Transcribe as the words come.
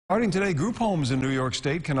Starting today, group homes in New York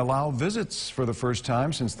State can allow visits for the first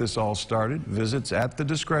time since this all started. Visits at the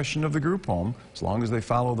discretion of the group home, as long as they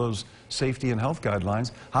follow those safety and health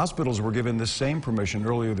guidelines. Hospitals were given this same permission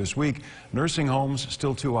earlier this week. Nursing homes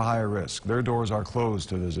still to a higher risk. Their doors are closed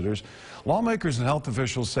to visitors. Lawmakers and health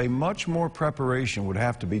officials say much more preparation would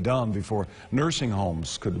have to be done before nursing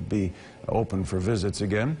homes could be open for visits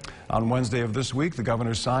again. On Wednesday of this week, the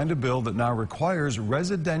governor signed a bill that now requires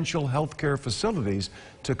residential health care facilities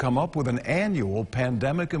to come up with an annual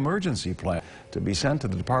pandemic emergency plan to be sent to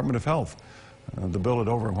the Department of Health. The bill had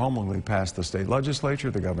overwhelmingly passed the state legislature.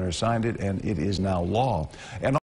 The governor signed it, and it is now law. And